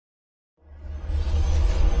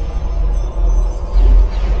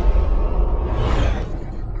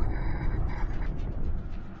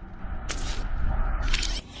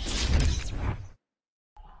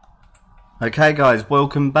Okay guys,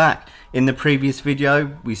 welcome back. In the previous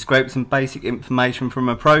video we scraped some basic information from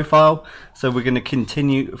a profile, so we're going to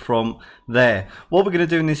continue from there. What we're going to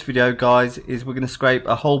do in this video guys is we're going to scrape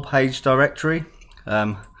a whole page directory.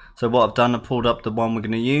 So what I've done, I pulled up the one we're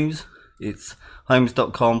going to use. It's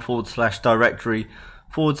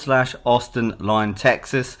homes.com/directory/Austin Line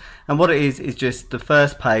Texas, and what it is just the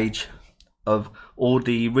first page of all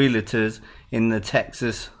the realtors in the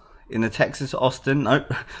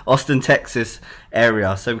Austin, Texas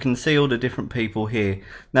area. So we can see all the different people here.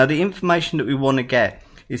 Now the information that we want to get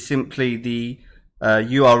is simply the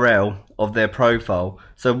URL of their profile.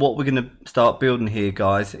 So what we're going to start building here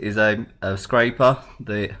guys is a scraper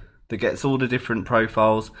that gets all the different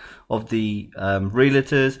profiles of the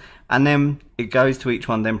realtors, and then it goes to each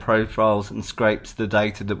one of them profiles and scrapes the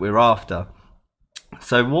data that we're after.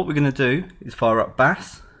 So what we're going to do is fire up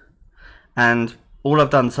BAS, and all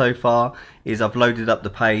I've done so far is I've loaded up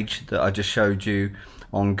the page that I just showed you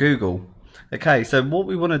on Google. Okay, so what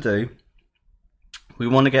we want to do, we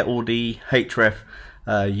want to get all the href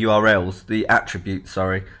URLs, the attributes,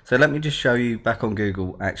 sorry. So let me just show you back on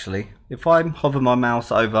Google actually. If I hover my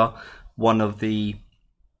mouse over one of the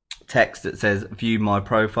text that says view my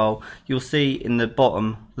profile, you'll see in the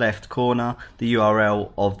bottom left corner the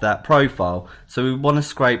URL of that profile. So we want to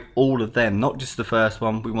scrape all of them, not just the first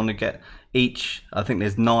one. We want to get each, I think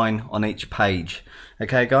there's 9 on each page.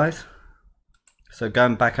 Okay guys, so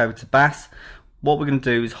going back over to BAS, what we're going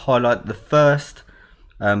to do is highlight the first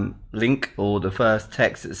link or the first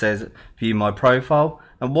text that says view my profile,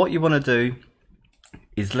 and what you want to do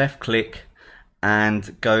is left click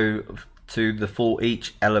and go to the for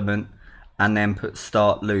each element and then put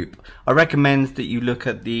start loop. I recommend that you look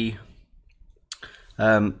at the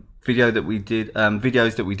videos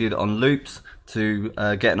that we did on loops to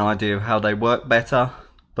get an idea of how they work better.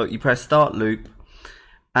 But you press start loop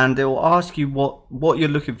and it will ask you what you're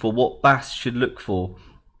looking for, what BAS should look for,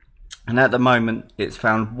 and at the moment it's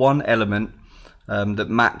found one element that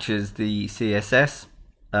matches the CSS,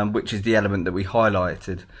 which is the element that we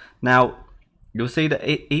highlighted. Now you'll see that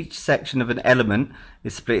each section of an element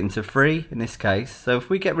is split into 3 in this case. So if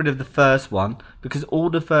we get rid of the first one, because all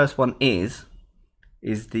the first one is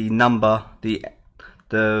the number, the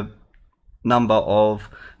number of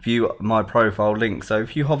view my profile links. So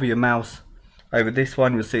if you hover your mouse over this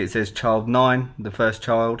one, you'll see it says child 9, the first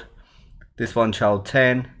child, this one child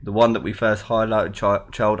 10, the one that we first highlighted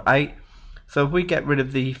child 8. So if we get rid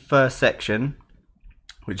of the first section,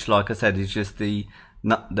 which like I said is just the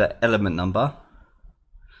element number,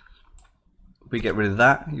 we get rid of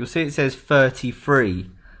that, you'll see it says 33,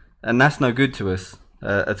 and that's no good to us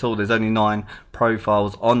at all. There's only 9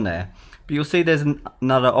 profiles on there. But you'll see there's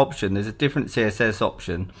another option, there's a different CSS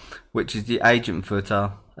option, which is the agent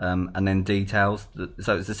footer and then details.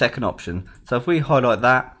 So it's the second option. So if we highlight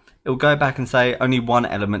that, it'll go back and say only one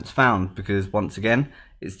element's found, because once again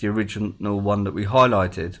it's the original one that we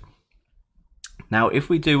highlighted. Now if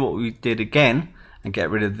we do what we did again and get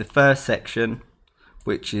rid of the first section,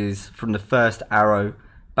 which is from the first arrow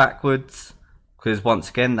backwards, because once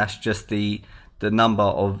again that's just the number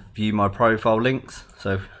of view my profile links.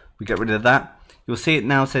 So if we get rid of that, you'll see it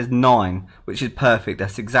now says 9, which is perfect.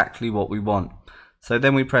 That's exactly what we want. So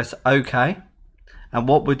then we press OK, and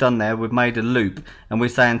what we've done there, we've made a loop, and we're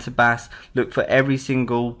saying to BAS, look for every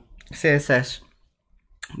single CSS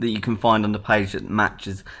that you can find on the page that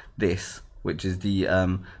matches this, which is the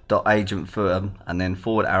 .agent footer and then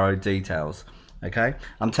forward arrow details. Okay,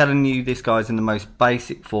 I'm telling you this guys in the most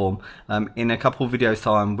basic form. In a couple of videos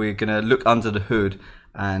time we're going to look under the hood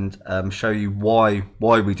and show you why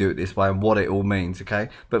we do it this way and what it all means. Okay,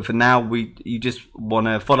 but for now you just want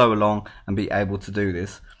to follow along and be able to do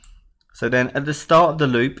this. So then at the start of the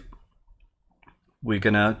loop, we're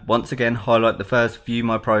going to once again highlight the first view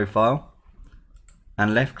my profile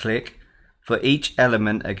and left click for each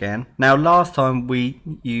element again. Now last time we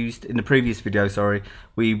used, in the previous video, sorry,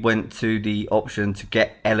 we went to the option to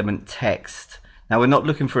get element text. Now we're not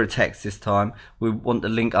looking for a text this time, we want the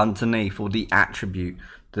link underneath, or the attribute,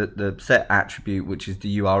 the set attribute, which is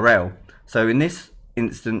the URL. So in this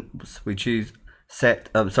instance we choose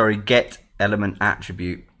get element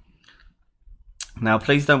attribute. Now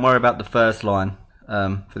please don't worry about the first line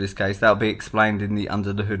for this case, that'll be explained in the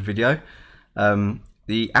under the hood video.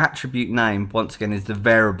 The attribute name, once again, is the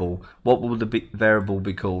variable. What will the variable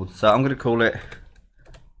be called? So I'm going to call it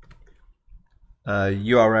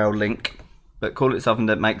URL link, but call it something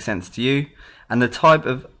that makes sense to you. And the type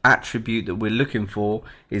of attribute that we're looking for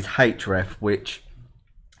is href, which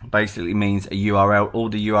basically means a URL, all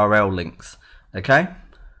the URL links. Okay,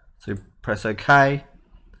 so press OK,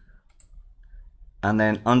 and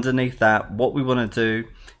then underneath that, what we want to do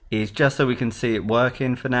is, just so we can see it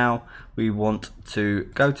working for now, we want to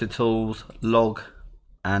go to tools, log,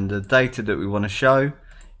 and the data that we want to show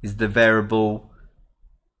is the variable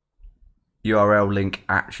URL link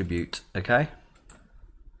attribute. Okay,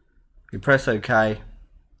 we press OK,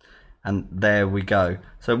 and there we go.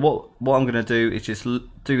 So what I'm going to do is just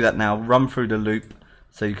do that now, run through the loop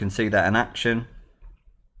so you can see that in action.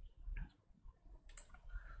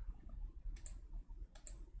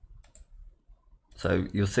 So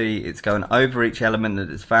you'll see it's going over each element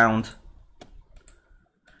that it's found,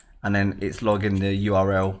 and then it's logging the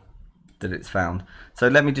URL that it's found. So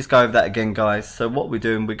let me just go over that again, guys. So what we're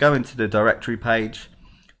doing, we're going to the directory page,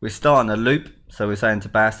 we're starting a loop. So we're saying to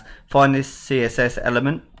BAS, find this CSS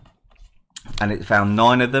element, and it found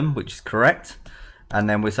 9 of them, which is correct. And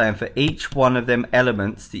then we're saying for each one of them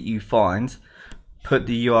elements that you find, put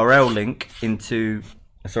the URL link into,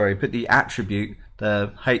 put the attribute,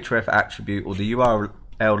 the href attribute or the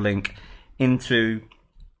URL link into,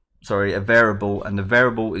 a variable, and the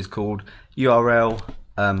variable is called URL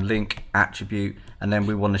link attribute, and then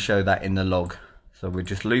we want to show that in the log. So we're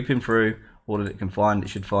just looping through all that it can find. It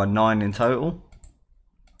should find 9 in total,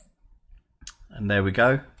 and there we go.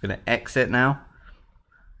 I'm going to exit now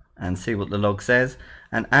and see what the log says,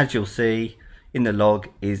 and as you'll see in the log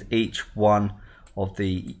is each one of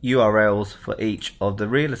the URLs for each of the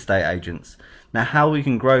real estate agents. Now how we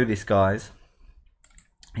can grow this, guys,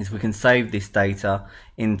 is we can save this data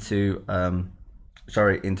into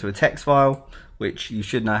into a text file, which you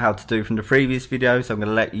should know how to do from the previous video, so I'm going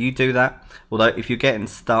to let you do that. Although if you're getting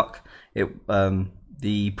stuck,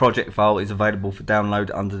 the project file is available for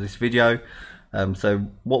download under this video. So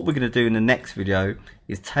what we're going to do in the next video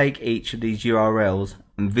is take each of these URLs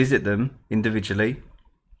and visit them individually,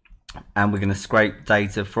 and we're going to scrape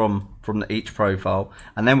data from each profile,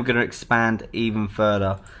 and then we're going to expand even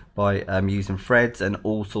further by using threads and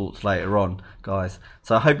all sorts later on, guys.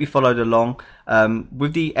 So I hope you followed along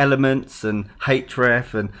with the elements and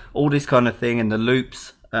href and all this kind of thing, and the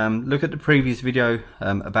loops. Look at the previous video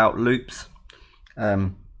about loops.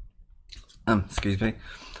 Excuse me.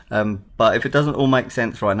 But if it doesn't all make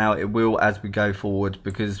sense right now, it will as we go forward,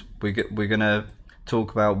 because we're going to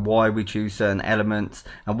talk about why we choose certain elements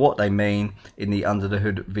and what they mean in the under the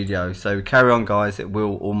hood video. So carry on, guys, it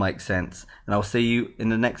will all make sense, and I'll see you in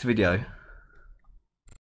the next video.